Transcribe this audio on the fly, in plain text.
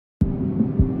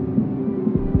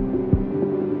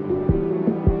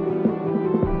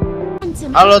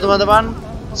Halo teman-teman,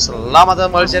 selamat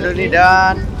datang kembali di channel ini.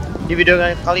 Dan di video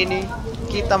kali ini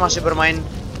kita masih bermain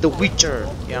The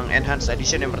Witcher yang Enhanced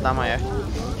Edition yang pertama ya.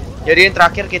 Jadi yang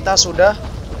terakhir kita sudah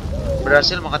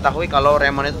berhasil mengetahui kalau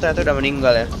Raymond itu ternyata udah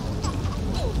meninggal ya.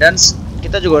 Dan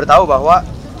kita juga udah tahu bahwa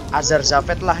Azar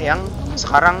Javed lah yang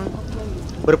sekarang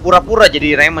berpura-pura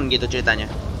jadi Raymond gitu ceritanya.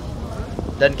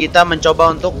 Dan kita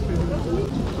mencoba untuk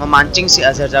memancing si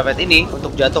Azar Javed ini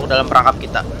untuk jatuh ke dalam perangkap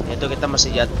kita. Yaitu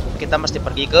kita mesti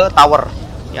pergi ke tower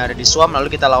yang ada di Swamp,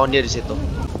 lalu kita lawan dia di situ.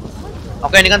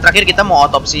 Oke, ini kan terakhir kita mau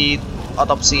otopsi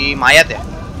mayat ya.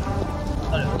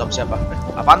 Otopsi apa?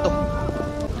 Apaan tuh?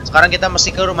 Sekarang kita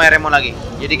mesti ke rumah Raymond lagi.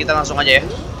 Jadi kita langsung aja ya.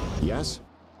 Yes.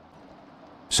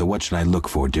 So what should I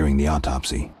look for during the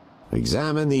autopsy?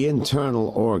 Examine the internal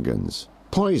organs.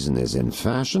 Poison is in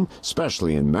fashion,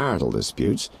 especially in marital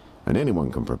disputes, and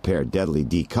anyone can prepare deadly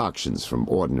decoctions from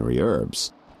ordinary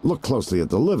herbs. Look closely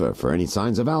at the liver for any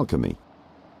signs of alchemy.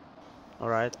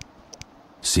 Alright.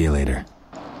 See you later.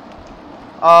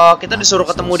 Kita disuruh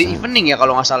ketemu di evening ya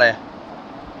kalau nggak salah ya.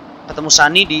 Ketemu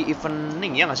Sunny di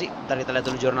evening ya nggak sih? Ntar kita lihat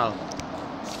dulu jurnal.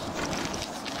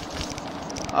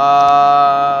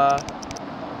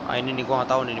 Ini nih gua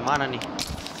nggak tahu nih di mana nih.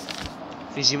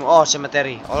 Visimo, oh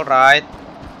cemetery. Alright.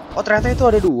 Oh ternyata itu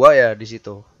ada dua ya di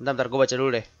situ. Bentar gua baca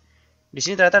dulu deh. Di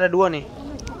sini ternyata ada dua nih.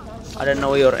 Ada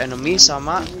Know Your Enemy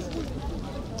sama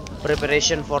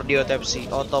Preparation for the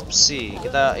Autopsy.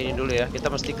 Kita ini dulu ya.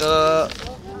 Kita mesti ke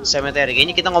cemetery.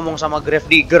 Kayaknya kita ngomong sama grave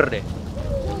digger deh,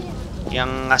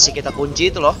 yang ngasih kita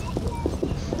kunci itu loh.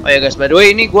 Oh ya guys, by the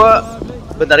way ini gue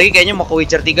bentar lagi kayaknya mau ke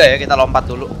Witcher 3 ya. Kita lompat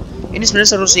dulu. Ini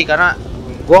sebenarnya seru sih karena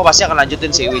gue pasti akan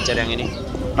lanjutin sih Witcher yang ini.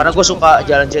 Karena gue suka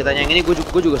jalan ceritanya yang ini.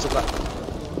 Gue juga suka.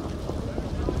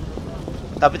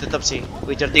 Tapi tetap sih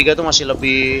Witcher 3 tuh masih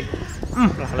lebih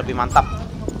lebih mantap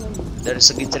dari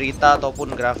segi cerita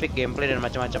ataupun grafik, gameplay dan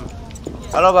macam-macam.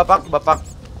 Halo Bapak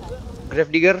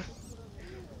Gravedigger.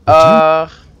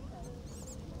 A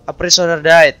prisoner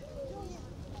died.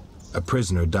 A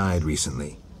prisoner died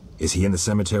recently. Is he in the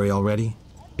cemetery already?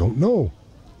 Don't know.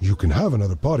 You can have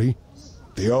another body.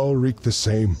 They all reek the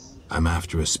same. I'm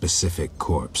after a specific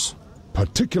corpse.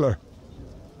 Particular.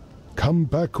 Come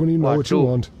back when you know what you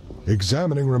want.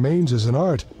 Examining remains is an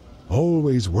art.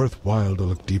 Always worthwhile to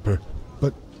look deeper.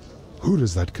 But who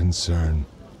does that concern?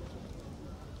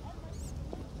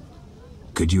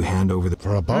 Could you hand over the...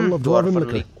 For a bottle of dwarven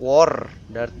liquor.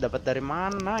 Dapat dari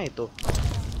mana itu?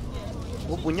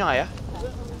 Gue punya gak ya?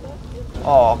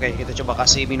 Oh oke, kita coba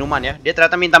kasih minuman ya. Dia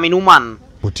ternyata minta minuman.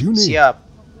 What do you need? Siap.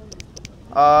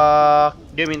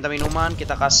 Dia minta minuman,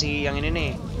 kita kasih yang ini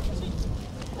nih.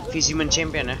 Vincent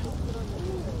Champion ya.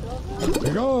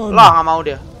 Begone. Lah nggak mau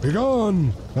dia.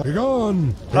 Begone.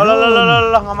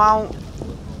 Lah nggak mau.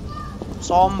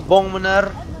 Sombong bener.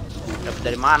 Dapat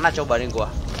dari mana coba nih gua?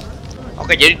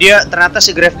 Oke, jadi dia ternyata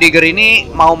si Gravedigger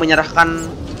ini mau menyerahkan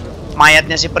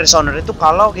mayatnya si prisoner itu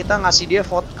kalau kita ngasih dia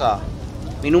vodka.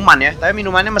 Minuman ya, tapi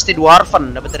minumannya mesti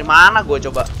dwarven. Dapat dari mana gue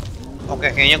coba? Oke,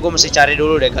 kayaknya gue mesti cari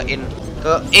dulu deh ke in.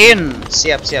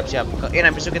 Siap. Ke in,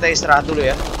 habis itu kita istirahat dulu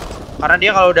ya. Karena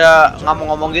dia kalau udah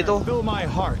ngomong-ngomong gitu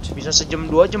bisa sejam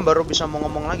 2 jam baru bisa mau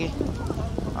ngomong lagi.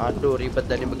 Aduh ribet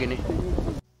dan begini.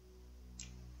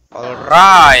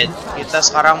 Alright, kita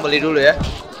sekarang beli dulu ya.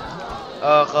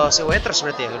 Ke si waitress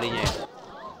berarti ya belinya ya.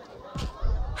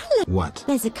 What?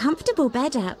 There's a comfortable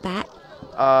bed out back.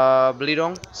 Beli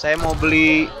dong. Saya mau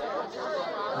beli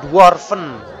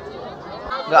dwarven.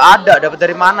 Nggak ada, dapat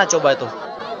dari mana coba itu?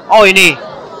 Oh ini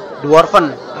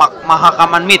dwarven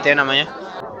Mahakaman Meat ya namanya.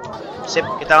 Sip,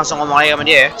 kita langsung ngomong lagi sama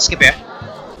dia ya. Skip ya.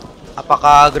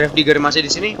 Apakah Gravedigger masih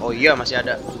di sini? Oh iya, masih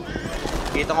ada.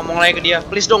 Kita ngomong lagi ke dia.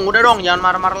 Please dong, udah dong, jangan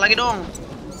marah-marah lagi dong.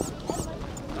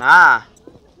 Nah.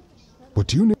 What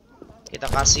do you need? Kita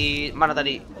kasih mana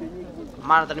tadi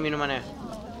minumannya?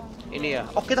 Ini ya.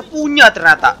 Oh, kita punya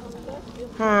ternyata.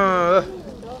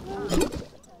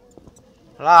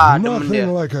 Lah, demen dia.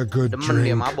 Demen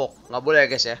dia mabok. Nggak boleh ya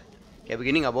guys ya. Kayak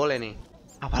begini nggak boleh nih.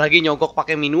 Apalagi nyogok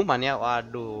pakai minuman ya.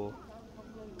 Waduh.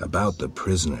 About the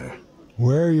prisoner.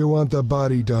 Where you want the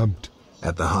body dumped?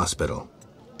 At the hospital.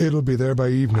 It'll be there by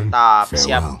evening. Mantap,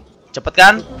 siap. Cepet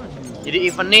kan? Jadi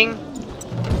evening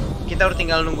kita udah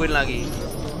tinggal nungguin lagi.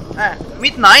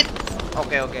 Midnight?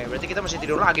 Oke. Berarti kita masih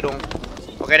tidur lagi dong.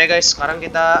 Oke deh guys, sekarang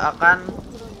kita akan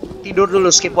tidur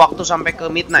dulu, skip waktu sampai ke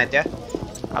midnight ya.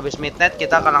 Habis midnight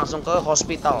kita akan langsung ke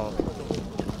hospital.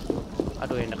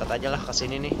 Aduh, yang dekat aja lah ke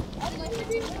sini nih.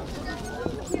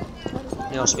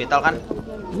 Ini hospital kan?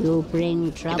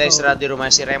 Kita istirahat di rumah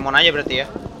si Raymond aja berarti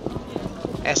ya.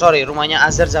 Sorry, rumahnya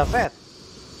Azar Javed.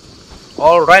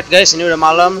 Alright guys, ini udah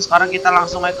malam. Sekarang kita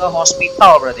langsung aja ke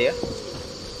hospital berarti ya.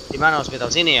 Di mana hospital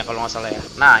sini ya kalau nggak salah ya.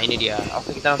 Nah ini dia.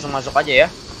 Oke kita langsung masuk aja ya.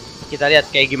 Kita lihat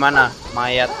kayak gimana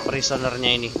mayat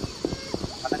prisonernya ini.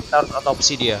 Karena kita harus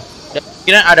otopsi dia. Dan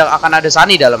kira akan ada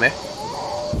Sunny dalam ya.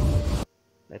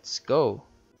 Let's go.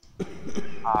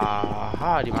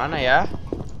 Aha, di mana ya?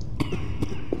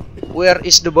 Where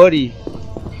is the body?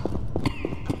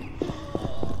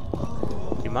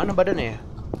 Di mana badannya ya?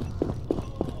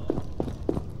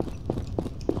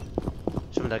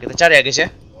 Sebentar kita cari ya guys ya.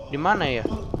 Di mana ya?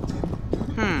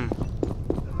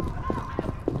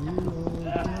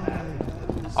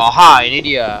 Aha, ini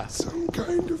dia.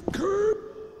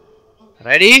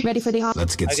 Ready? Ready for the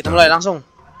Let's get Ayo kita mulai started. langsung.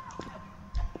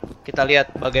 Kita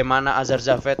lihat bagaimana Azar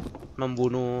Javed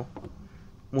membunuh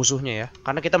musuhnya ya.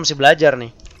 Karena kita masih belajar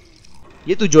nih.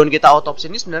 Jadi tujuan kita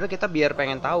autopsi ini sebenarnya kita biar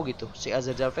pengen tahu gitu. Si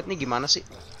Azar Javed nih gimana sih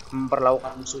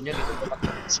memperlakukan musuhnya gitu.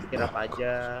 Sekira apa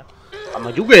aja. Sama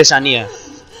juga ya Sunny ya.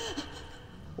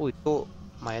 Itu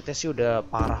mayatnya sih udah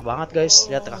parah banget guys.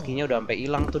 Lihat kakinya udah sampai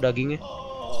hilang tuh dagingnya.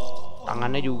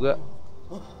 Tangannya juga.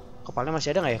 Kepalanya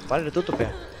masih ada nggak ya? Kepalanya ditutup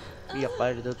ya? Iya,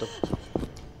 kepalanya ditutup.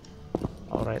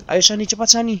 Alright, ayo Sunny cepat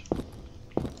Sunny.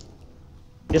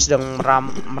 Dia sedang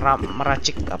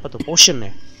meracik apa tuh? Potion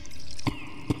ya.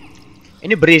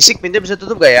 Ini berisik, pintunya bisa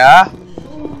tutup gak ya?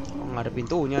 Nggak ada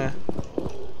pintunya.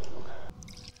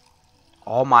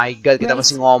 Oh my god, kita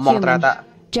masih ngomong ternyata.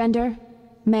 Gender,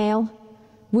 male,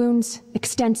 wounds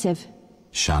extensive.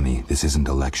 Shani, this isn't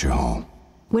a lecture hall.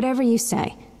 Whatever you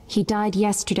say. He died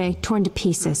yesterday, torn to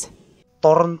pieces.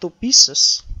 Torn to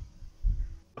pieces?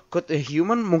 Could a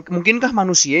human, mungkinkah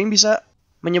manusia yang bisa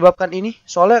menyebabkan ini?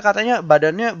 Soalnya katanya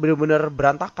badannya benar-benar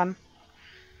berantakan.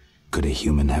 Could a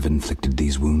human have inflicted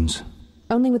these wounds?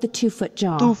 Only with a 2-foot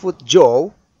jaw. 2-foot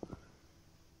jaw?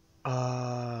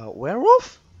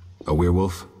 Werewolf? A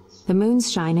werewolf? The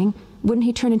moon's shining. Wouldn't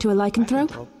he turn into a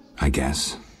lycanthrope? I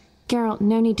guess. Geralt,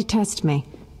 no need to test me.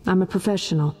 I'm a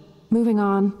professional. Moving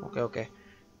on. Okay.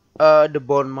 The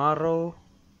bone marrow.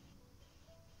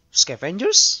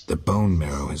 Scavengers? The bone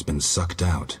marrow has been sucked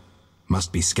out.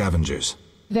 Must be scavengers.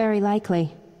 Very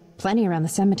likely. Plenty around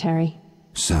the cemetery.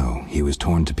 So, he was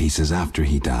torn to pieces after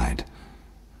he died.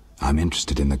 I'm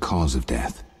interested in the cause of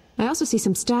death. I also see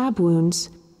some stab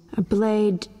wounds. A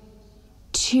blade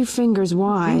 2 fingers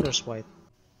wide. Fingers wide.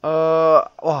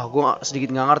 Wah, gua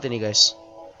sedikit nggak ngerti nih guys.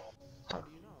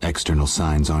 External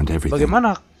signs aren't everything.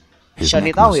 Bagaimana His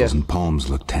Shani neck tahu ya? muscles and palms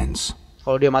look tense.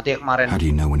 Kalau dia mati kemarin? How do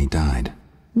you know when he died?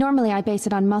 Normally I base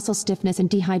it on muscle stiffness and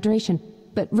dehydration,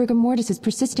 but rigor mortis is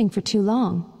persisting for too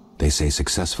long. They say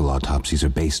successful autopsies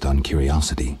are based on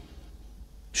curiosity.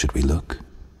 Should we look?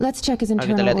 Let's check his Nah,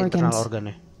 kita internal lihat internal organs.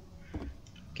 organnya.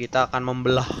 Kita akan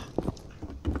membelah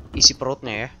isi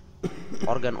perutnya ya.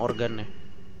 Organ-organnya.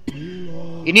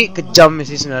 Ini kejam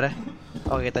sih sebenarnya.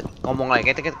 Oke, kita ngomong lagi.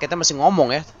 Kita masih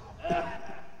ngomong ya.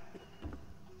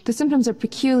 The symptoms are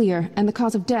peculiar, and the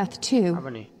cause of death, too.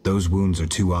 Apa nih? Those wounds are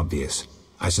too obvious.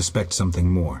 I suspect something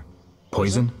more.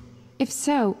 Poison? If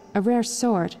so, a rare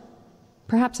sort.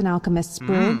 Perhaps an alchemist's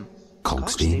brew.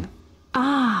 Kalkstein?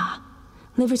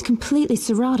 Liver's completely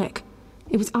cirrhotic.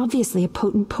 It was obviously a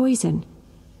potent poison.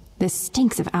 This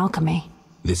stinks of alchemy.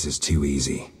 This is too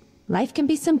easy. Life can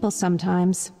be simple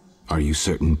sometimes. Are you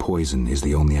certain poison is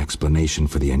the only explanation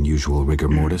for the unusual rigor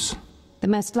mortis?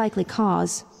 The most likely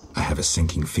cause. I have a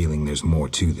sinking feeling there's more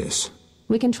to this.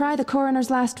 We can try the coroner's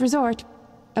last resort,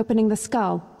 opening the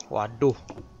skull. Waduh,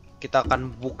 kita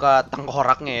akan buka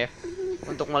tengkoraknya ya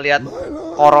untuk melihat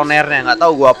koronernya. Nggak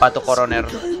tahu gua apa tuh koroner.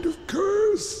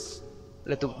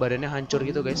 Lihat tuh badannya hancur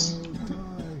gitu guys.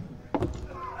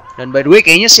 Dan by the way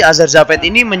kayaknya si Azar Javed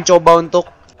ini mencoba untuk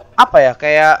apa ya?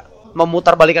 Kayak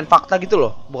memutarbalikan fakta gitu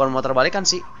loh. Bukan memutarbalikan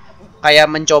sih.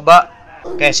 Kayak mencoba,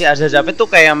 kayak si Azar Javed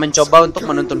tuh kayak mencoba untuk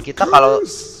menuntun kita kalau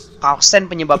Kalkstein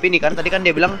penyebab ini kan. Tadi kan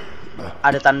dia bilang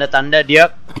ada tanda-tanda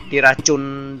dia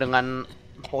diracun dengan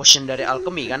potion dari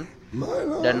alchemy kan.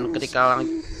 Dan ketika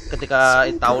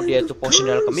tahu dia itu potion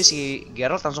dari alchemy, si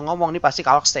Geralt langsung ngomong nih pasti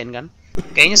Kalkstein kan.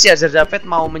 Kayaknya si Azar Javed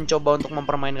mau mencoba untuk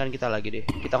mempermainkan kita lagi deh.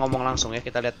 Kita ngomong langsung ya,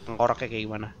 kita lihat tengkoraknya kayak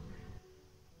gimana.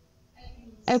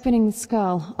 Opening the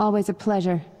skull, always a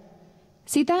pleasure.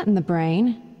 See that in the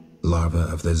brain? Larva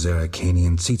of the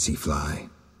Zeracanian tsetse fly.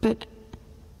 But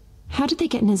how did they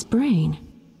get in his brain?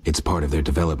 It's part of their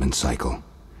development cycle.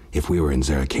 If we were in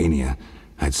Zeracania,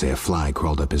 I'd say a fly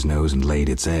crawled up his nose and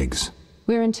laid its eggs.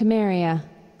 We're in Temeria.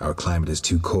 Our climate is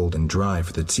too cold and dry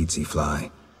for the tsetse fly.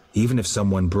 Even if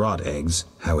someone brought eggs,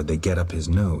 how would they get up his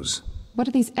nose? What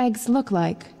do these eggs look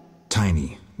like?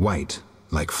 Tiny, white,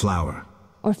 like flour.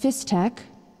 Or Fistek?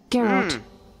 Geralt,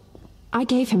 I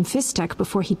gave him Fistek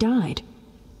before he died.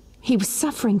 He was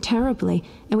suffering terribly,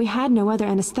 and we had no other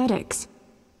anesthetics.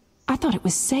 I thought it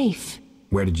was safe.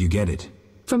 Where did you get it?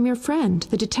 From your friend,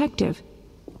 the detective.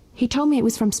 He told me it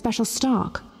was from special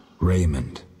stock.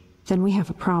 Raymond. Then we have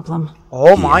a problem.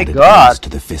 Oh He my added god. gas to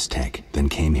the fist tech, then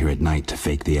came here at night to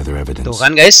fake the other evidence. Tuh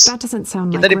kan guys, That doesn't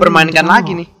sound kita like dipermainkan Raymond at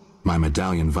lagi all. nih. My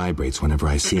medallion vibrates whenever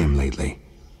I see him lately.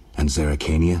 And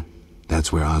Akhirnya,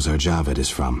 that's where Azar Javed is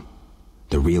from.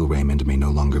 The real Raymond may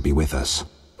no longer be with us.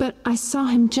 But I saw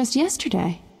him just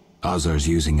yesterday. Azar's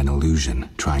using an illusion,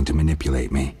 trying to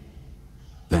manipulate me.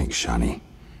 Thanks, Shani.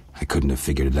 I couldn't have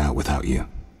figured it out without you.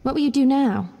 What will you do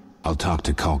now? I'll talk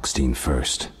to Kalkstein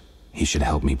first. He should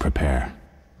help me prepare.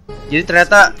 Jadi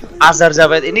ternyata Azar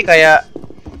Javed ini kayak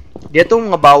dia tuh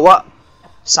ngebawa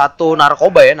satu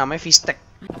narkoba ya, namanya Vistek.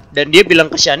 Dan dia bilang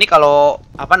ke Shani kalau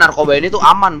apa narkoba ini tuh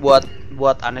aman buat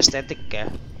anestetik ya.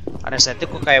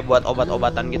 Anestetik kok kayak buat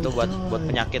obat-obatan gitu, buat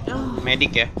penyakit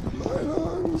medik ya.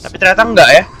 Tapi ternyata enggak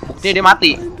ya. Dia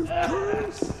mati.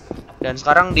 Dan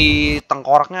sekarang di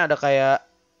tengkoraknya ada kayak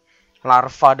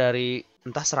larva dari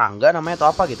entah serangga namanya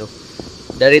atau apa gitu.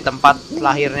 Dari tempat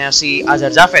lahirnya si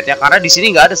Azar Javed ya, karena di sini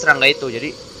nggak ada serangga itu.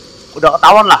 Jadi udah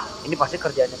ketahuan lah, ini pasti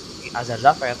kerjanya si Azar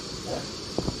Javed.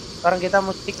 Sekarang kita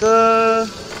mesti ke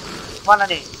mana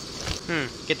nih?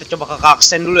 Kita coba ke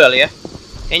Kalkstein dulu ya.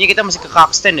 Kayaknya kita mesti ke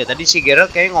Kalkstein ya. Tadi si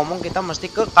Geralt kayak ngomong kita mesti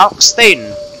ke Kalkstein.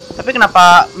 Tapi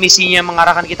kenapa misinya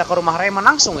mengarahkan kita ke rumah Raymond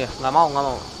langsung ya? Nggak mau.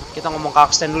 Kita ngomong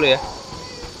Kalkstein dulu ya,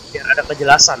 biar ada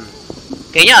kejelasan.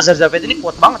 Kayaknya Azar Javed ini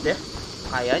kuat banget ya.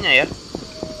 Kayaknya ya.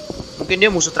 Mungkin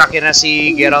dia musuh terakhirnya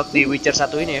si Geralt di Witcher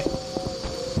 1 ini ya.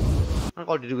 Kan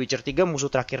kalau di Witcher 3 musuh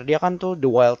terakhir dia kan tuh The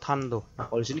Wild Hunt tuh. Nah,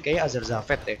 kalau di sini kayaknya Azar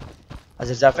Javed ya.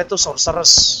 Azar Javed tuh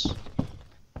sorceress.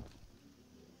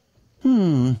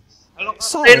 Halo,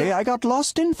 Sorry, I got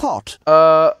lost in thought.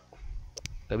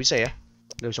 Gak bisa ya.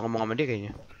 Gak bisa ngomong sama dia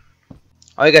kayaknya.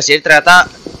 Oke guys, jadi ternyata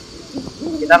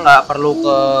kita nggak perlu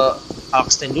ke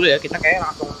Kalkstein dulu ya. Kita kayak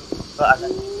langsung ke Azar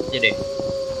aja deh.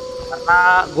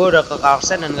 Karena gue udah ke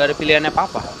Kalkstein dan gak ada pilihannya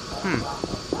apa-apa.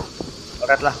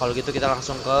 Alright lah, kalau gitu kita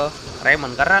langsung ke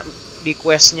Raymond. Karena di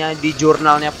questnya, di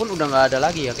jurnalnya pun udah gak ada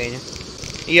lagi ya kayaknya.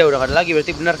 Iya udah gak ada lagi,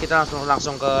 berarti benar kita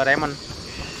langsung ke Raymond.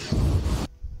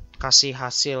 Kasih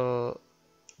hasil.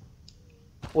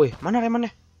 Wih, mana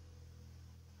Raymondnya?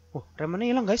 Oh,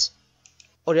 Raymondnya hilang guys.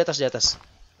 Oh, di atas.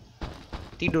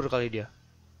 Tidur kali dia.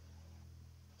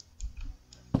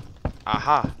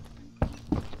 Aha.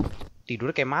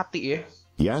 Tidur kayak mati ya.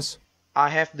 Yes? I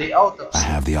have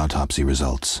the autopsy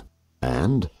results.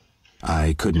 And?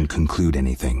 I couldn't conclude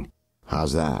anything.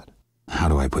 How's that?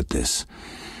 How do I put this?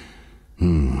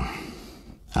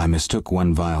 I mistook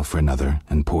one vial for another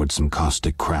and poured some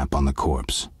caustic crap on the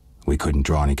corpse. We couldn't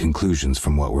draw any conclusions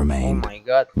from what remained. Oh my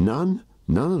god. None?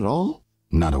 None at all?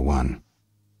 Not a one.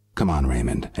 Come on,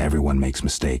 Raymond. Everyone makes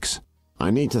mistakes.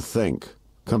 I need to think.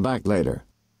 Come back later.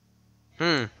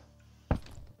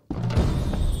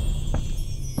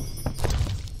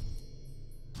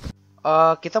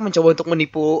 Kita mencoba untuk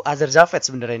menipu Azar Javed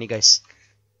sebenarnya ini guys.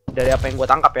 Dari apa yang gue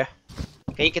tangkap ya.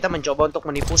 Kayaknya kita mencoba untuk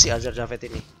menipu si Azar Javed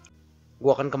ini.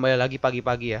 Gue akan kembali lagi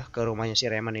pagi-pagi ya ke rumahnya si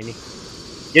Raymond ini.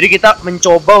 Jadi kita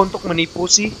mencoba untuk menipu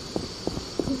si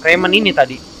Raymond ini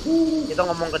tadi. Kita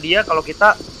ngomong ke dia kalau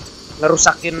kita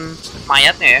ngerusakin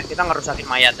mayatnya ya. Kita ngerusakin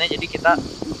mayatnya, jadi kita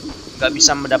nggak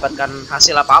bisa mendapatkan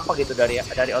hasil apa-apa gitu dari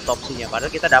otopsinya.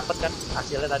 Padahal kita dapat kan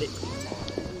hasilnya tadi.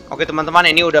 Oke teman-teman,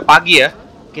 ini udah pagi ya.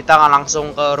 Kita akan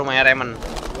langsung ke rumahnya Raymond.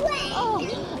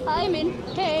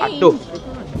 Aduh.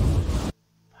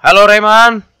 Halo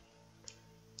Raymond.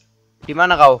 Di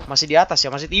mana kau? Masih di atas ya?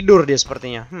 Masih tidur dia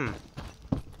sepertinya.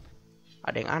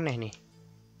 Ada yang aneh nih.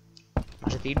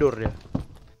 Masih tidur dia.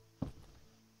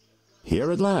 Here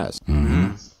at last.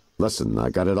 Listen, I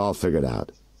got it all figured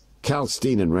out.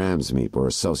 Kalkstein and Ramsmeep were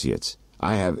associates.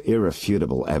 I have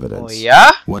irrefutable evidence. Oh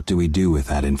yeah? What do we do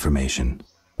with that information?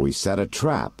 We set a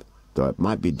trap, though it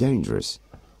might be dangerous.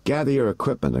 Gather your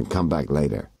equipment and come back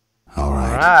later. All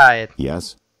right. Alright.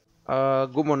 Yes?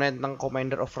 Gue mau nanya tentang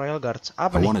Commander of Royal Guards.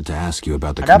 Apa I nih? wanted to ask you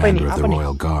about the Ada apa ini? commander of Apa the nih?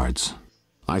 Royal Guards.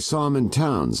 I saw him in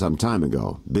town some time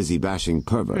ago, busy bashing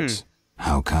perverts.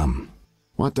 How come?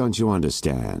 What don't you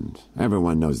understand?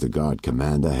 Everyone knows the guard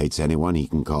commander hates anyone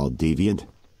he can call deviant.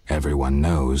 Everyone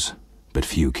knows, but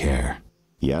few care.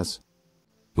 Yes?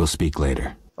 We'll speak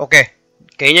later. Oke.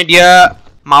 Kayaknya dia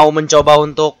mau mencoba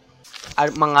untuk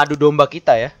mengadu domba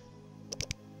kita ya.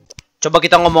 Coba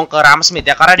kita ngomong ke Ramsmeep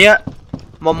ya, karena dia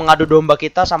mau mengadu domba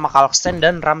kita sama Kalkstein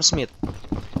dan Ramsmeep.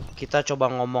 Kita coba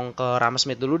ngomong ke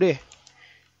Ramsmeep dulu deh.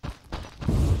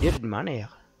 Dia di mana ya?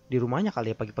 Di rumahnya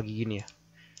kali ya pagi-pagi gini ya.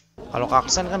 Kalau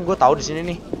Kalkstein kan gue tahu di sini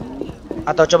nih.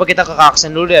 Atau coba kita ke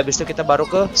Kalkstein dulu deh, habis itu kita baru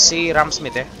ke si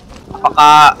Ramsmeep ya.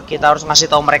 Apakah kita harus ngasih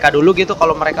tahu mereka dulu gitu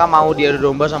kalau mereka mau diadu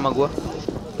domba sama gue?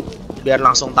 Biar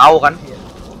langsung tahu kan.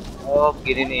 Oh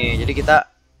gini nih, jadi kita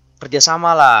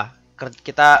kerjasama lah.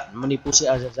 Kita menipu si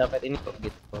Azar Javed ini kok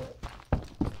gitu.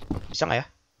 Bisa nggak ya?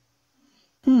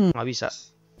 Nggak bisa.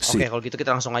 Oke, kalau gitu kita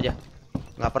langsung aja.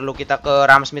 Nggak perlu kita ke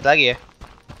Ramsmith lagi ya.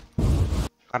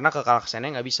 Karena ke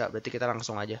Kalian nggak bisa, berarti kita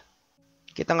langsung aja.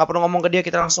 Kita nggak perlu ngomong ke dia,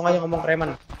 kita langsung aja ngomong ke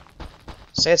Raymond.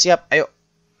 Saya siap, ayo.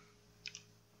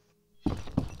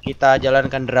 Kita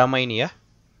jalankan drama ini ya.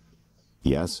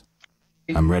 Yes?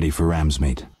 I'm ready for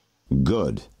Ramsmate.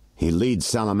 Good. He leads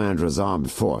Salamandra's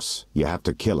armed force. You have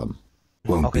to kill him.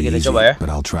 Won't Oke, be kita easy, coba ya.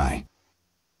 but I'll try.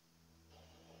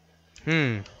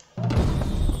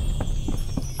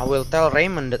 I will tell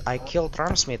Raymond that I killed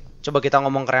Ramsmith. Coba kita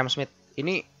ngomong ke Ramsmith.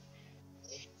 Ini,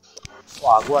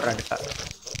 wah, gua rada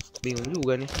bingung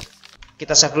juga nih.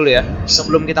 Kita save dulu ya.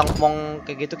 Sebelum kita ngomong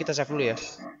kayak gitu, kita save dulu ya.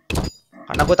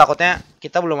 Karena gue takutnya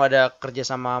kita belum ada kerja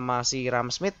sama si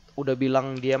Ramsmith, udah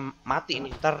bilang dia mati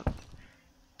nih. Ntar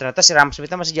ternyata si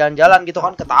Ramsmithnya masih jalan-jalan gitu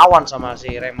kan, ketahuan sama si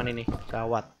Raymond ini.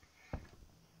 Gawat.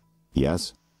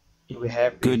 Yes? You'll be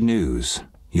happy. Good news.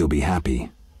 You'll be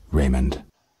happy, Raymond.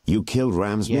 You killed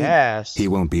Ramsmith? Yes.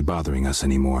 He won't be bothering us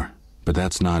anymore. But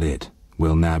that's not it.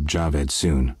 We'll nab Javed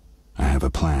soon. I have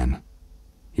a plan.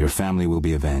 Your family will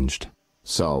be avenged.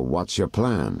 So, what's your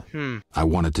plan? I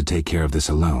wanted to take care of this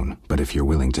alone, but if you're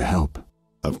willing to help...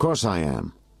 Of course I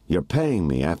am. You're paying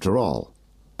me after all.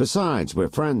 Besides,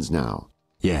 we're friends now.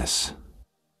 Yes.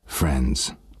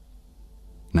 Friends.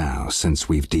 Now, since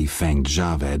we've defanged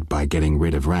Javed by getting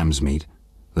rid of Ramsmeat,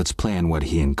 let's plan what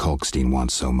he and Kalkstein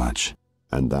want so much.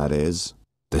 And that is?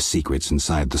 The secret's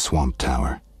inside the swamp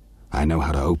tower. I know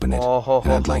how to open it,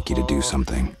 and I'd like you to do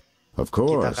something. Of Kita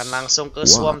course. akan langsung ke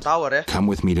Swamp Tower ya. Come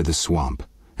with me to the swamp,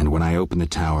 and when I open the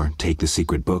tower, take the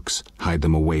secret books, hide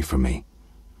them away from me.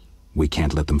 We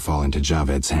can't let them fall into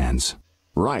Javed's hands.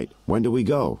 Right. When do we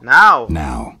go? Now.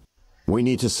 Now. We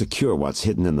need to secure what's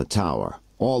hidden in the tower.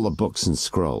 All the books and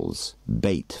scrolls.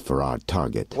 Bait for our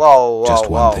target. Wow, wow, Just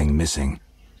wow. one thing missing.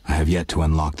 I have yet to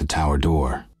unlock the tower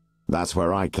door. That's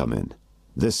where I come in.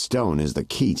 This stone is the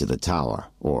key to the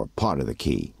tower, or part of the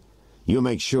key. You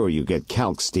make sure you get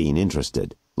Kalkstein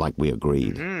interested, like we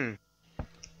agreed.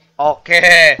 Oke.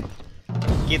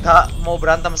 Kita mau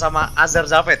berantem sama Azar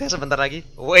Javed ya sebentar lagi.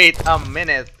 Wait a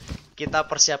minute. Kita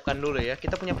persiapkan dulu ya.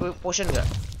 Kita punya potion nggak?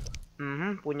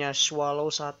 Punya swallow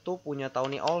 1, punya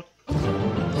tawny old.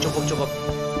 Cukup.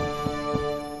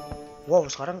 Wow,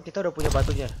 sekarang kita udah punya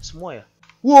batunya semua ya.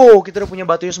 Wow, kita udah punya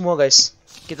batunya semua guys.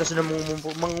 Kita sudah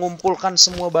mengumpulkan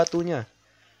semua batunya.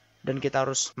 Dan kita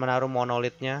harus menaruh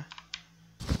monolitnya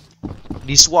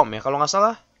di swamp ya. Kalau nggak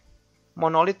salah,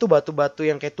 monolit tuh batu-batu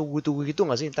yang kayak tugu-tugu gitu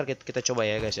nggak sih? Ntar kita coba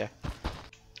ya guys ya.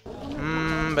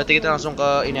 Berarti kita langsung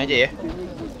ke ini aja ya.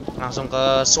 Langsung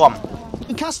ke swamp.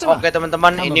 Oke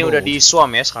teman-teman, ini udah di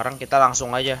swamp ya. Sekarang kita langsung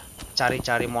aja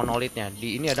cari-cari monolitnya.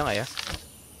 Di ini ada nggak ya?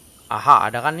 Aha,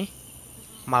 ada kan nih?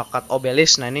 Malkat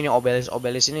obelisk. Nah ini nih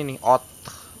obelisk ini nih.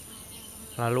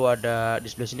 Lalu ada di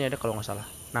sebelah sini ada kalau nggak salah.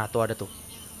 Nah tuh ada tuh.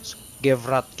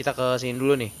 Gevrat. Kita ke sini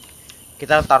dulu nih.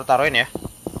 Kita taruhin ya.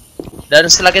 Dan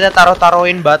setelah kita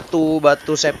taruhin batu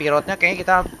sepirotnya, kayaknya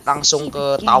kita langsung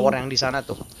ke tower yang di sana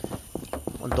tuh.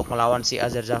 Untuk melawan si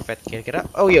Azar Javed. Kira-kira.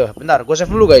 Oh iya, bentar. Gue save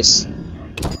dulu guys.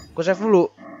 Gue save dulu.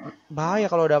 Bahaya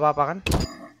kalau ada apa-apa kan.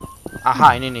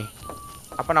 Aha, ini nih.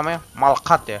 Apa namanya?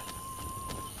 Malkat ya.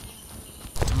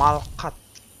 Malkat.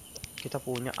 Kita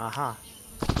punya. Aha.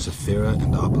 Saphira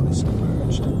and Obelisk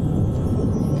emerged.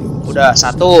 Udah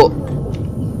 1.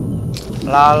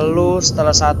 Lalu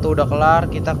setelah 1 udah kelar,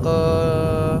 kita ke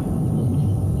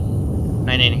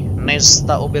nah ini nih,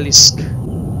 Nesta Obelisk.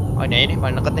 Oh ini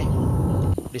paling deket nih.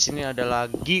 Di sini ada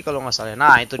lagi kalau nggak salah.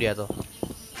 Nah itu dia tuh.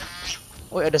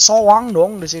 Oh ada soang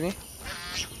dong di sini.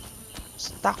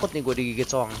 Takut nih gue digigit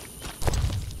soang.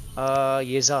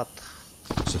 Yezat.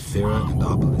 Saphira and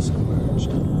Obelisk emerged.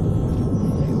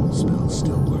 The old spells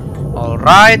still work.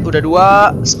 Alright, udah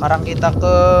 2. Sekarang kita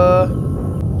ke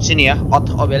sini ya,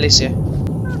 Obelisk ya.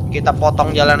 Kita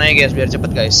potong jalan aja guys, biar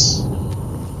cepet guys.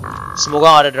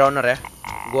 Semoga nggak ada drowner ya.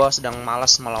 Gua sedang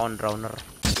malas melawan drowner.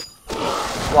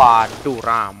 Waduh,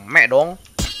 rame dong.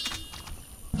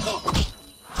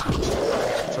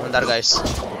 Sebentar guys,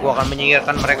 gua akan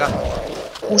menyingkirkan mereka.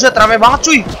 Buset, rame banget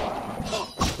cuy.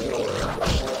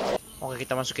 Oke,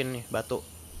 kita masukin nih batu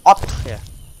ya.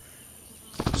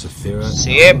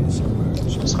 Sip.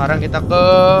 Sekarang kita ke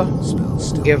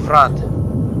Gevrat.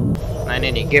 Nah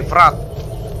ini nih, Gevrat.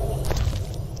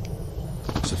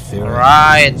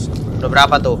 Alright. Udah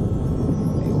berapa tuh?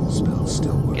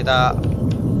 Kita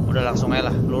Udah langsung aja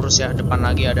lah, lurus ya, depan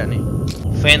lagi ada nih.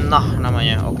 Venah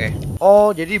namanya, oke.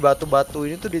 Oh, jadi batu-batu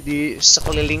ini tuh di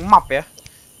sekeliling map ya.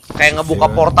 Kayak ngebuka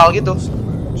portal gitu.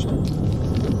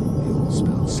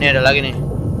 Ini ada lagi nih.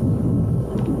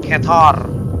 Ketar.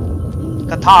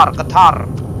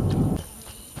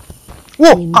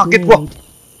 Wow, kaget gua.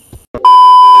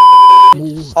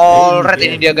 Alright,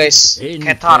 ini dia guys.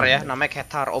 Ketar ya, namanya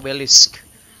Ketar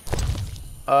obelisk.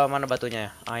 Mana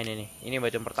batunya ya? Ah, ini nih. Ini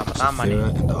batu yang pertama-tama nih.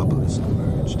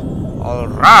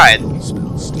 Alright.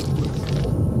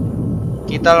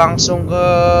 Kita langsung ke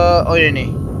ini nih.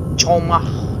 Comah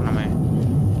namanya.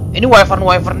 Ini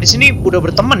wyvern di sini udah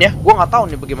berteman ya. Gua nggak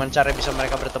tahu nih bagaimana cara bisa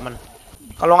mereka berteman.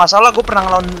 Kalau nggak salah gue pernah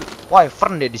ngelawan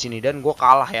wyvern deh di sini dan gue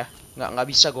kalah ya.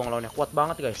 Nggak bisa gue ngelawannya. Kuat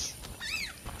banget guys.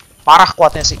 Parah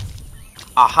kuatnya sih.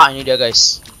 Aha, ini dia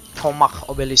guys.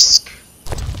 Comah obelisk.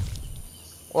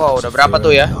 Wow, udah berapa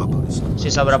tuh ya?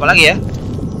 Sisa berapa lagi ya?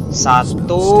 1,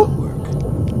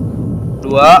 2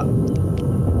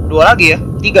 lagi ya?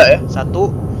 3 ya?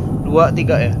 1, 2,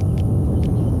 3 ya?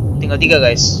 Tinggal 3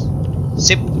 guys.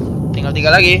 Sip, tinggal 3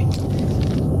 lagi.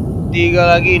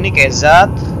 3 lagi, ini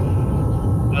Kezat,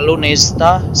 lalu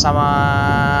Nesta, sama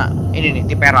ini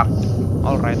nih, Tiperak.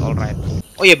 Alright.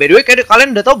 Oh iya, by the way,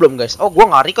 kalian udah tahu belum guys? Oh,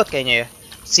 gua nggak record kayaknya ya.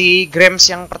 Si Grams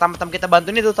yang pertama-tama kita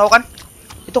bantuin itu, tahu kan?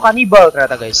 Itu kanibal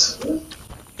ternyata guys.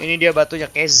 Ini dia batunya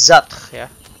Kezat ya.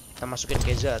 Kita masukin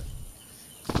Kezat.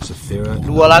 2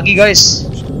 lagi guys.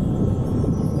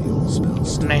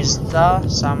 Nesta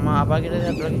sama apa kita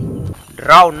lihat lagi?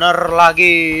 Drowner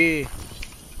lagi.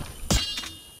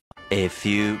 A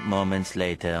few moments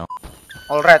later.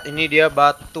 Alright, ini dia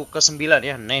batu ke-9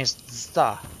 ya,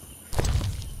 Nesta.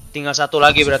 Tinggal 1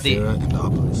 lagi berarti.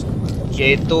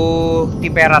 Yaitu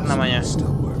Tiperat namanya.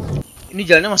 Ini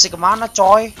jalannya masih kemana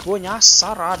coy? Gue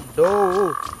nyasar,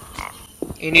 aduh.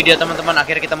 Ini dia teman-teman,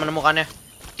 akhirnya kita menemukannya.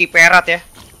 Tiperat ya.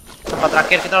 Tempat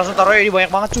terakhir kita langsung taruh ya, ini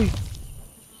banyak banget cuy.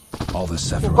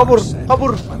 Kabur.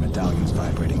 My medallion's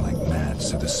vibrating like mad,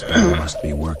 so the spell must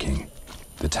be working.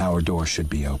 The tower door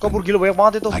should be open. Kabur gila, banyak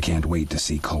banget itu. I can't wait to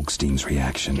see Kolkstein's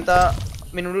reaction. Kita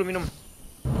minum dulu.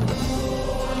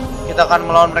 Kita akan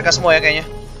melawan mereka semua ya kayaknya.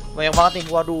 Banyak banget nih,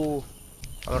 waduh.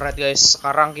 Alright guys,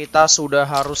 sekarang kita sudah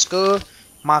harus ke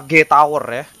Mage Tower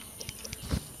ya.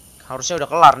 Harusnya udah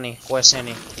kelar nih questnya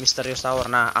nih, Mysterious Tower.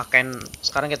 Nah,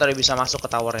 sekarang kita udah bisa masuk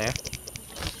ke towernya ya.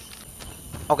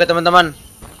 Oke teman-teman,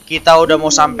 kita udah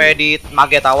mau sampai di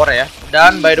Mage Tower ya.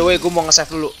 Dan by the way, gue mau nge-save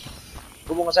dulu.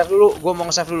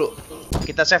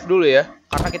 Kita save dulu ya,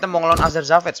 karena kita mau ngelawan Azar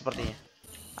Javed sepertinya.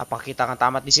 Apa kita akan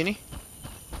tamat di sini?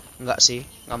 Enggak sih,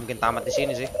 nggak mungkin tamat di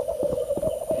sini sih.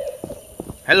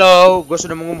 Hello, gue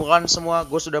sudah mengumpulkan semua,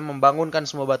 gue sudah membangunkan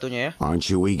semua batunya ya. Aren't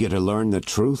you eager to learn the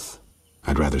truth?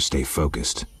 I'd rather stay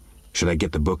focused. Should I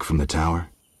get the book from the tower?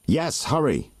 Yes,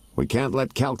 hurry. We can't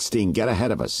let Kalkstein get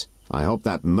ahead of us. I hope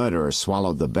that murderer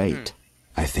swallowed the bait.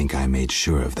 I think I made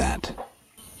sure of that.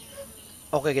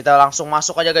 Oke, kita langsung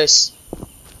masuk aja guys.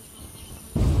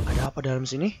 Ada apa dalam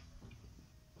sini?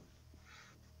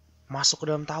 Masuk ke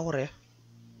dalam tower ya.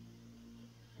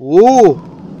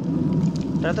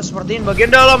 Ternyata seperti ini bagian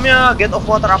dalamnya. Gate of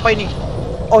Water, apa ini?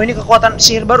 Oh, ini kekuatan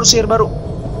sihir baru.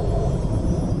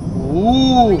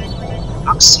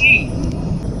 Aksi.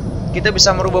 Kita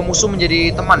bisa merubah musuh menjadi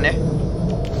teman ya.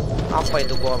 Apa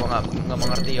itu? Gua nggak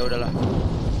mengerti, ya udahlah.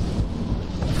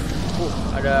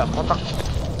 Ada kotak.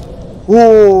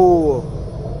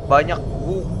 Banyak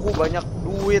buku, banyak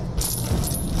duit.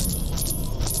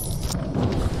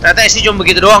 Ternyata isi cuma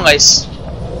begitu doang guys.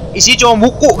 Isi cuma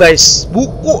buku guys.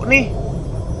 Buku nih.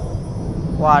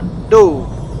 Waduh.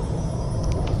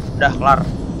 Udah kelar.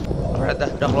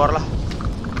 Udah keluar lah.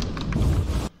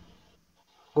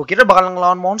 Gue kira bakal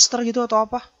ngelawan monster gitu atau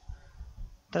apa.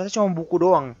 Ternyata cuma buku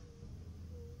doang.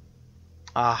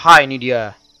 Aha, ini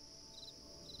dia.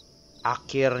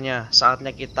 Akhirnya saatnya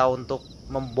kita untuk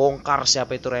membongkar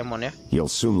siapa itu Raymond ya.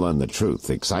 You'll soon learn the truth.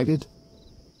 Excited?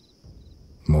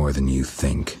 More than you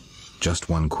think. Just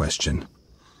one question.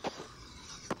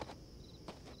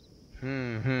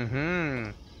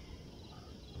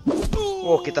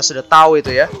 Oh, kita sudah tahu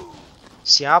itu ya.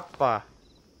 Siapa?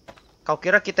 Kau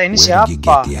kira kita ini Where did you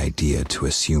siapa? get the idea to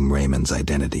assume Raymond's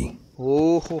identity?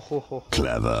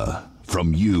 Clever.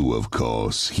 From you, of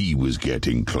course. He was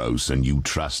getting close and you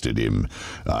trusted him.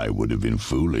 I would have been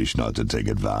foolish not to take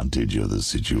advantage of the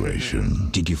situation.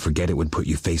 Did you forget it would put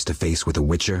you face to face with a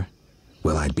witcher?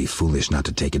 Well, I'd be foolish not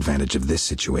to take advantage of this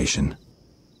situation.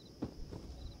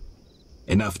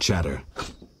 Enough chatter.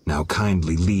 Now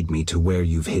kindly lead me to where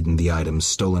you've hidden the items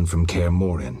stolen from Kaer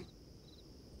Morhen.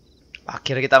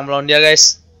 Akhirnya kita melawan dia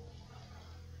guys.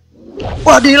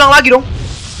 Wah, dia hilang lagi dong.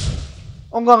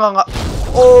 Oh enggak.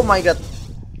 Oh my god.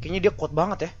 Kayaknya dia kuat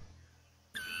banget ya.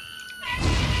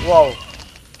 Wow.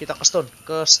 Kita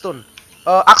ke stun.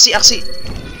 Aksi.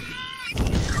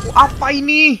 Apa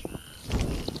ini?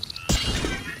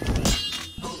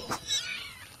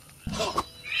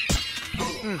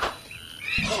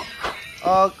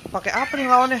 Pakai apa nih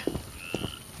lawannya?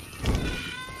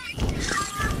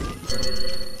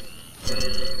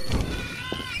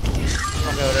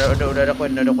 Oke, udah ada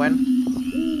koin,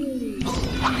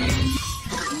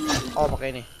 Oh,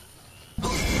 pakai ini.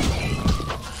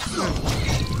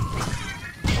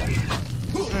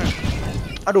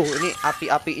 Aduh, ini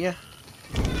api-apinya.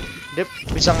 Dia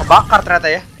bisa ngebakar ternyata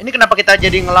ya. Ini kenapa kita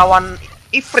jadi ngelawan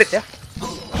Ifrit ya?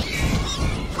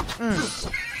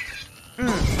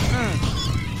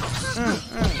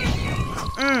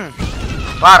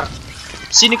 Var,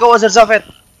 sini kau Azar Javed.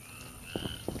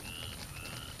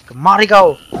 Kemari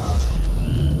kau.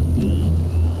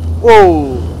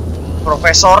 Wow,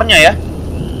 profesornya ya.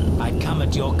 I come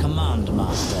at your command,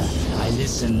 master. I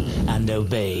listen and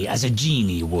obey as a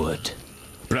genie would.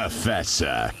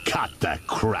 Professor, cut the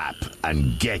crap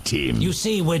and get him. You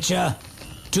see, Witcher?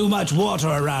 Too much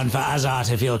water around for Azar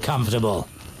to feel comfortable.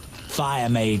 Fire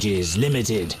mage is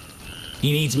limited. He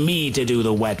needs me to do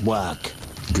the wet work.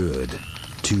 Good.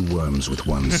 2 worms with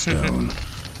 1 stone.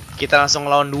 Kita langsung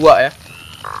lawan 2 ya.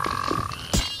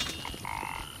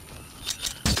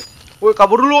 Woi,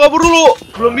 kabur dulu.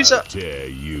 Belum bisa. Tear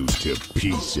you to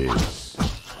pieces.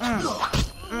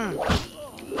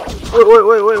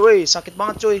 Woi, sakit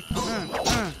banget cuy.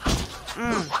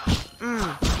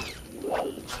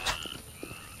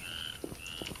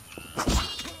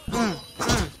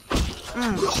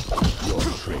 Your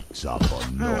tricks up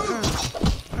on no.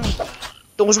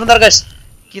 Tunggu sebentar guys.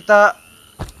 Kita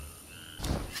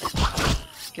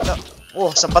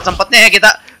sempat-sempatnya ya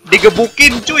kita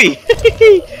digebukin cuy.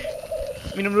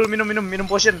 minum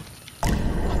potion.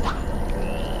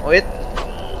 Wait.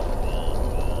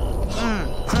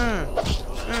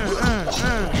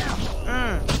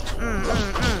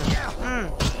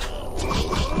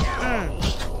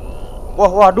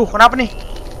 Waduh, kenapa nih?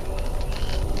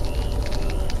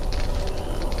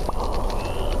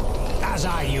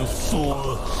 Azar, you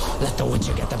fool! Let the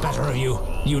Witcher get the better of you.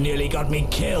 You nearly got me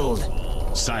killed.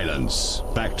 Silence.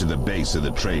 Back to the base of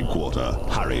the trade quarter.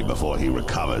 Hurry before he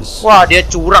recovers. Wah, dia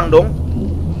curang dong.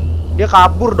 Dia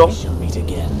kabur dong. Shall meet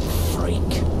again,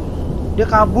 freak. Dia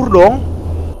kabur dong.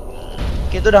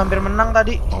 Kita udah hampir menang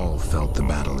tadi. All felt the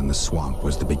battle in the swamp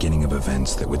was the beginning of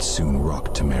events that would soon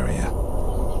rock Temeria.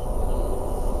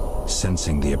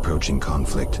 Sensing the approaching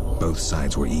conflict, both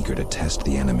sides were eager to test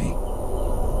the enemy.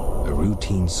 A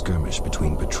routine skirmish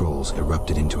between patrols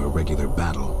erupted into a regular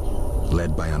battle.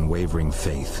 Led by unwavering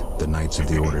faith, the Knights of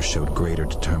the Order showed greater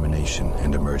determination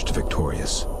and emerged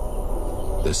victorious.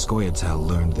 The Skoyatzal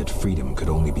learned that freedom could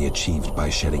only be achieved by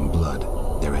shedding blood,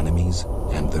 their enemies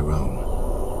and their own.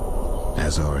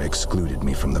 Azar excluded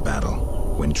me from the battle.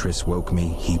 When Triss woke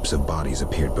me, heaps of bodies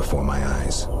appeared before my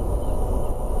eyes.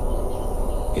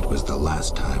 It was the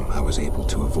last time I was able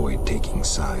to avoid taking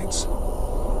sides.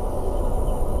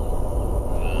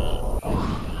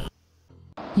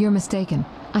 You're mistaken.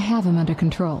 I have him under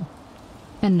control.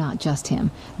 And not just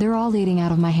him. They're all leading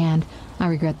out of my hand. I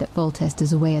regret that Voltest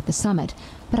is away at the summit,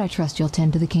 but I trust you'll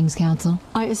tend to the King's Council.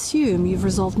 I assume you've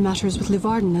resolved matters with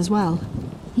Levarden as well.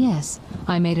 Yes,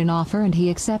 I made an offer and he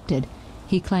accepted.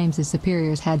 He claims his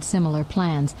superiors had similar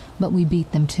plans, but we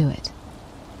beat them to it.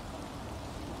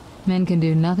 Men can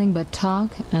do nothing but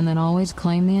talk and then always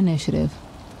claim the initiative.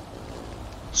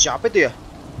 Siapa itu ya?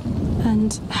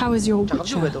 And how is your Cakep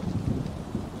juga Witcher? tuh.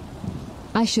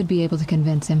 I should be able to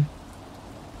convince him.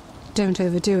 Don't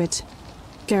overdo it.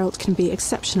 Geralt can be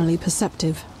exceptionally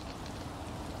perceptive.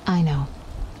 I know.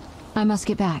 I must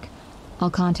get back.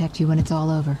 I'll contact you when it's all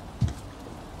over.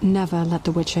 Never let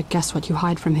the Witcher guess what you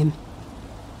hide from him.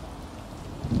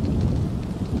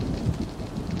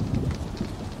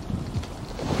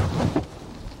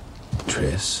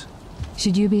 Triss?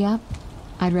 Should you be up?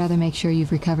 I'd rather make sure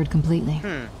you've recovered completely.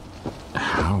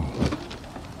 How?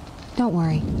 Don't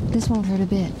worry. This won't hurt a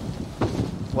bit.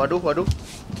 Waduh.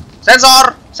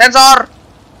 Sensor!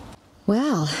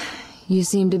 Well, you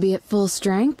seem to be at full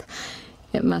strength.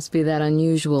 It must be that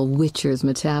unusual Witcher's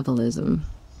metabolism.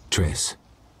 Triss,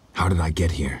 how did I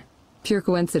get here? Pure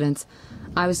coincidence.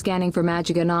 I was scanning for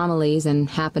magic anomalies and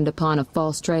happened upon a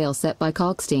false trail set by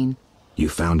Kalkstein. You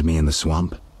found me in the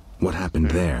swamp? What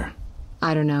happened there?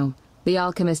 I don't know. The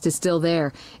alchemist is still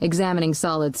there, examining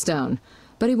solid stone.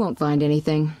 But he won't find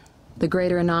anything. The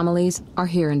greater anomalies are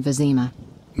here in Vizima.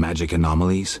 Magic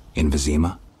anomalies in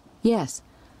Vizima? Yes.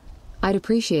 I'd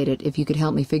appreciate it if you could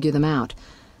help me figure them out.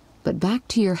 But back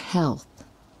to your health.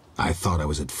 I thought I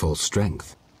was at full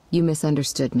strength. You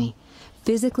misunderstood me.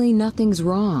 Physically, nothing's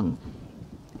wrong.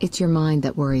 It's your mind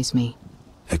that worries me.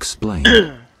 Explain.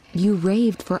 You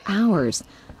raved for hours.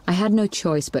 I had no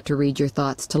choice but to read your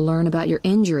thoughts to learn about your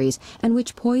injuries and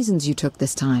which poisons you took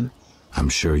this time. I'm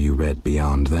sure you read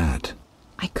beyond that.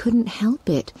 I couldn't help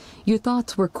it. Your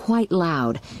thoughts were quite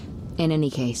loud. In any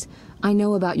case, I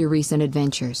know about your recent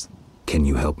adventures. Can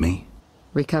you help me?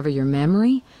 Recover your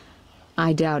memory?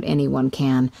 I doubt anyone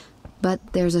can, but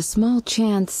there's a small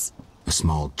chance... A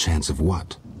small chance of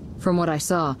what? From what I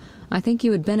saw, I think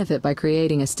you would benefit by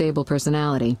creating a stable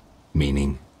personality.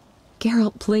 Meaning?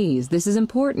 Geralt, please, this is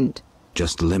important.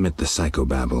 Just limit the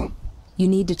psychobabble. You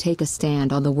need to take a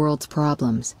stand on the world's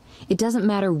problems. It doesn't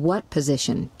matter what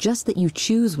position, just that you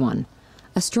choose one.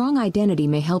 A strong identity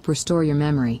may help restore your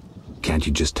memory. Can't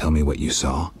you just tell me what you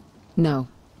saw? No,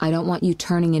 I don't want you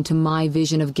turning into my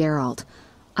vision of Geralt.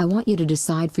 I want you to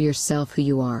decide for yourself who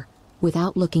you are,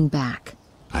 without looking back.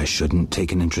 I shouldn't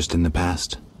take an interest in the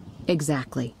past?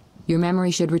 Exactly. Your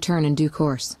memory should return in due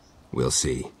course. We'll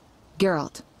see.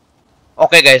 Geralt.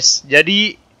 Oke guys,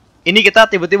 jadi ini kita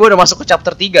tiba-tiba udah masuk ke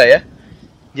chapter 3 ya.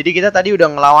 Jadi kita tadi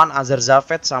udah ngelawan Azar,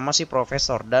 Javed sama si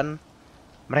profesor dan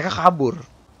mereka kabur.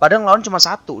 Padahal ngelawan cuma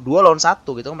 1, 2 lawan 1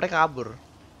 gitu, mereka kabur.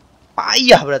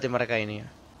 Payah berarti mereka ini ya.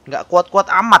 Nggak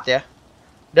kuat-kuat amat ya.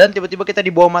 Dan tiba-tiba kita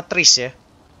dibawa matris ya.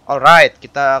 Alright,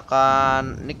 kita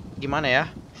akan ini gimana ya?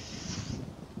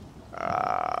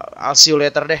 I'll see you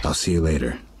later deh. I'll see you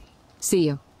later. See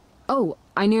you. Oh,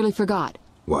 I nearly forgot.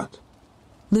 What?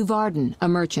 Luvarden, a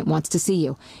merchant, wants to see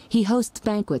you. He hosts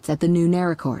banquets at the new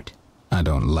Neracourt. I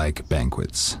don't like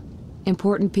banquets.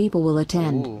 Important people will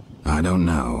attend. Ooh. I don't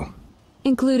know.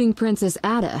 Including Princess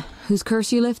Ada, whose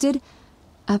curse you lifted.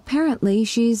 Apparently,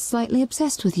 she's slightly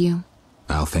obsessed with you.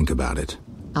 I'll think about it.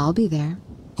 I'll be there.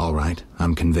 All right,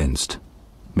 I'm convinced.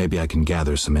 Maybe I can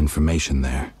gather some information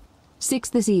there. 6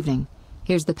 this evening.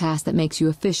 Here's the pass that makes you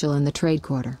official in the trade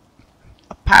quarter.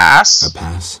 A pass? A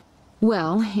pass?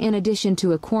 Well, in addition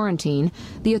to a quarantine,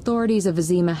 the authorities of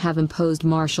Vizima have imposed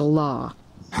martial law.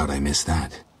 How'd I miss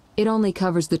that? It only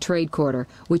covers the trade quarter,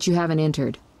 which you haven't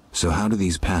entered. So how do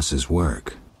these passes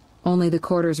work? Only the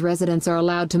quarter's residents are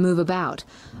allowed to move about.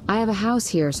 I have a house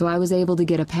here, so I was able to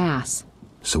get a pass.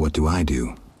 So what do I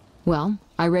do? Well,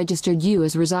 I registered you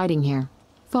as residing here.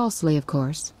 Falsely, of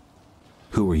course.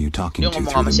 Who were you talking Dia to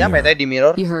ngomong through sama the siapa ya mirror? tadi di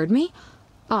mirror? You heard me?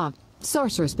 Ah,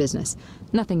 sorceress business.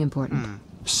 Nothing important.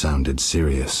 Sounded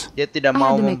serious. Dia tidak I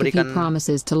mau had to make a few memberikan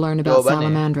promises to learn about jawabannya.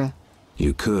 Salamandra.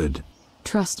 You could.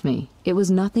 Trust me, it was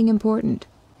nothing important.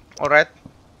 Alright.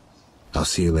 I'll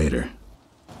see you later.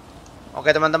 Oke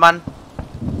teman-teman.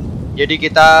 Jadi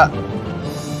kita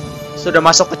sudah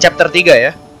masuk ke chapter 3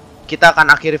 ya. Kita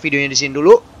akan akhiri videonya di sini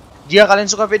dulu. Jika kalian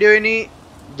suka video ini,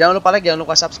 jangan lupa like, jangan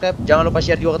lupa subscribe, jangan lupa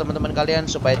share juga ke teman-teman kalian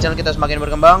supaya channel kita semakin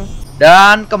berkembang.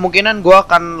 Dan kemungkinan gue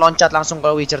akan loncat langsung ke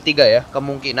Witcher 3 ya,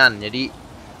 kemungkinan. Jadi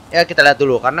ya kita lihat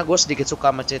dulu karena gue sedikit suka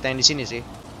sama cerita yang di sini sih.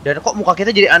 Dan kok muka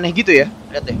kita jadi aneh gitu ya?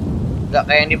 Lihat deh. Nggak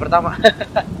kayak yang di pertama.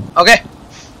 Oke.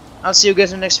 I'll see you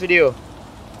guys in the next video.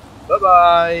 Bye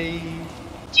bye.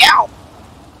 Ciao.